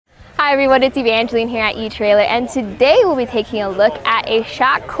Hi everyone, it's Evangeline here at eTrailer, and today we'll be taking a look at a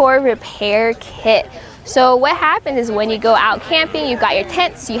shock cord repair kit. So what happens is when you go out camping, you've got your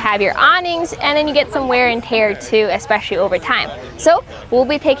tents, you have your awnings, and then you get some wear and tear too, especially over time. So we'll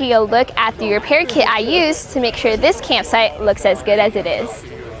be taking a look at the repair kit I used to make sure this campsite looks as good as it is.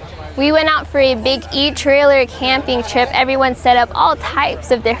 We went out for a big eTrailer camping trip. Everyone set up all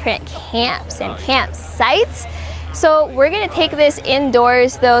types of different camps and campsites. So we're gonna take this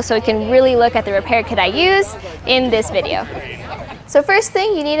indoors though, so we can really look at the repair kit I use in this video. So first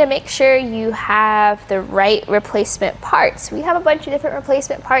thing, you need to make sure you have the right replacement parts. We have a bunch of different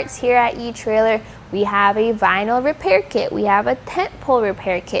replacement parts here at eTrailer. We have a vinyl repair kit, we have a tent pole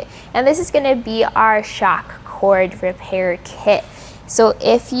repair kit, and this is gonna be our shock cord repair kit. So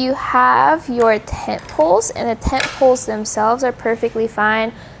if you have your tent poles and the tent poles themselves are perfectly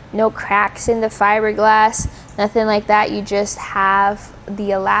fine, no cracks in the fiberglass, nothing like that, you just have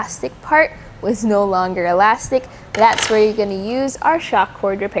the elastic part was no longer elastic, that's where you're going to use our shock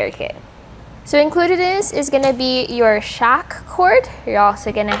cord repair kit. So included in this is going to be your shock cord. You're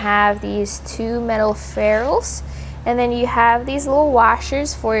also going to have these two metal ferrules, and then you have these little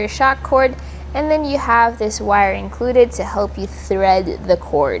washers for your shock cord, and then you have this wire included to help you thread the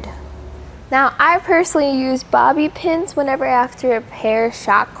cord. Now, I personally use bobby pins whenever I have to repair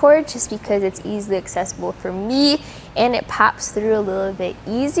shock cord, just because it's easily accessible for me and it pops through a little bit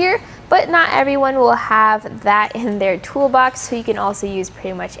easier, but not everyone will have that in their toolbox, so you can also use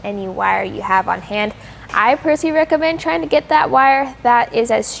pretty much any wire you have on hand. I personally recommend trying to get that wire that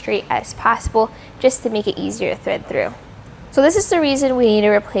is as straight as possible, just to make it easier to thread through. So this is the reason we need to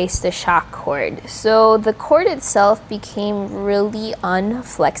replace the shock cord. So the cord itself became really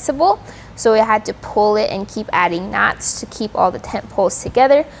unflexible, so we had to pull it and keep adding knots to keep all the tent poles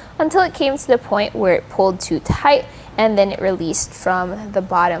together until it came to the point where it pulled too tight and then it released from the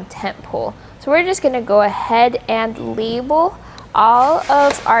bottom tent pole. So we're just gonna go ahead and label all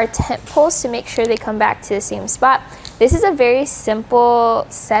of our tent poles to make sure they come back to the same spot. This is a very simple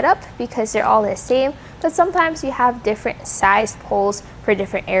setup because they're all the same, but sometimes you have different sized poles for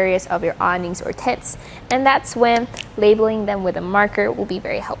different areas of your awnings or tents, and that's when labeling them with a marker will be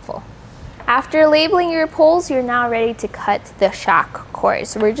very helpful. After labeling your poles, you're now ready to cut the shock cord.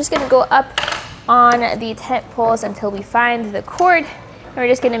 So we're just gonna go up on the tent poles until we find the cord, and we're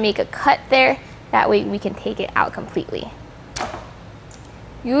just gonna make a cut there. That way we can take it out completely.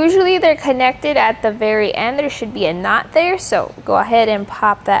 Usually they're connected at the very end. There should be a knot there, so go ahead and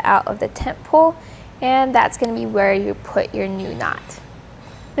pop that out of the tent pole, and that's gonna be where you put your new knot.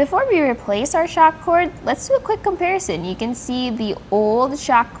 Before we replace our shock cord, let's do a quick comparison. You can see the old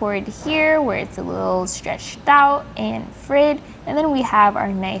shock cord here where it's a little stretched out and frayed, and then we have our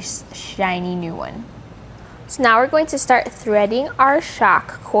nice shiny new one. So now we're going to start threading our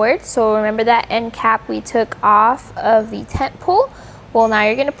shock cord. So remember that end cap we took off of the tent pole? Well, now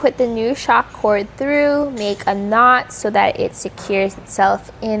you're gonna put the new shock cord through, make a knot so that it secures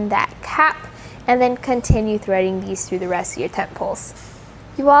itself in that cap, and then continue threading these through the rest of your tent poles.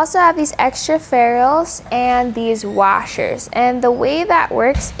 You also have these extra ferrules and these washers, and the way that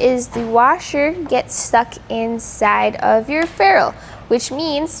works is the washer gets stuck inside of your ferrule, which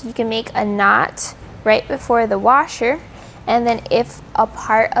means you can make a knot right before the washer, and then if a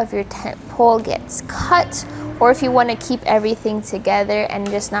part of your tent pole gets cut, or if you want to keep everything together and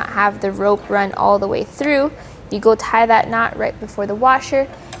just not have the rope run all the way through, you go tie that knot right before the washer,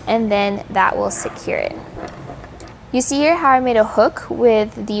 and then that will secure it. You see here how I made a hook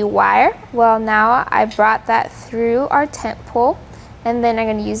with the wire? Well, now I brought that through our tent pole, and then I'm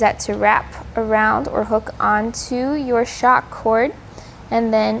going to use that to wrap around or hook onto your shock cord,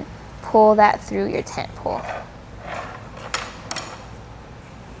 and then pull that through your tent pole.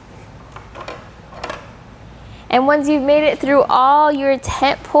 And once you've made it through all your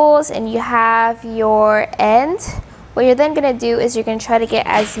tent poles and you have your end, what you're then gonna do is you're gonna try to get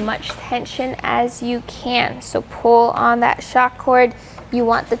as much tension as you can. So pull on that shock cord. You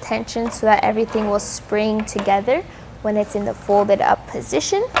want the tension so that everything will spring together when it's in the folded up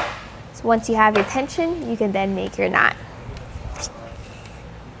position. So once you have your tension, you can then make your knot.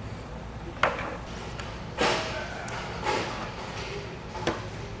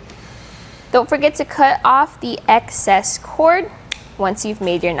 Don't forget to cut off the excess cord once you've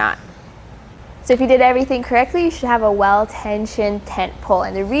made your knot. So if you did everything correctly, you should have a well-tensioned tent pole.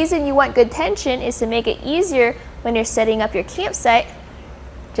 And the reason you want good tension is to make it easier when you're setting up your campsite,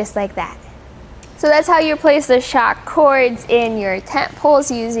 just like that. So that's how you replace the shock cords in your tent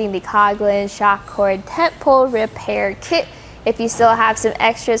poles using the Coghlan shock cord tent pole repair kit. If you still have some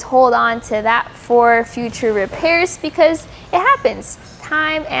extras, hold on to that for future repairs because it happens.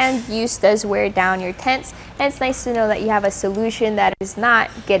 time, and use does wear down your tents, and it's nice to know that you have a solution that is not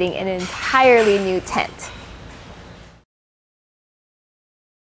getting an entirely new tent.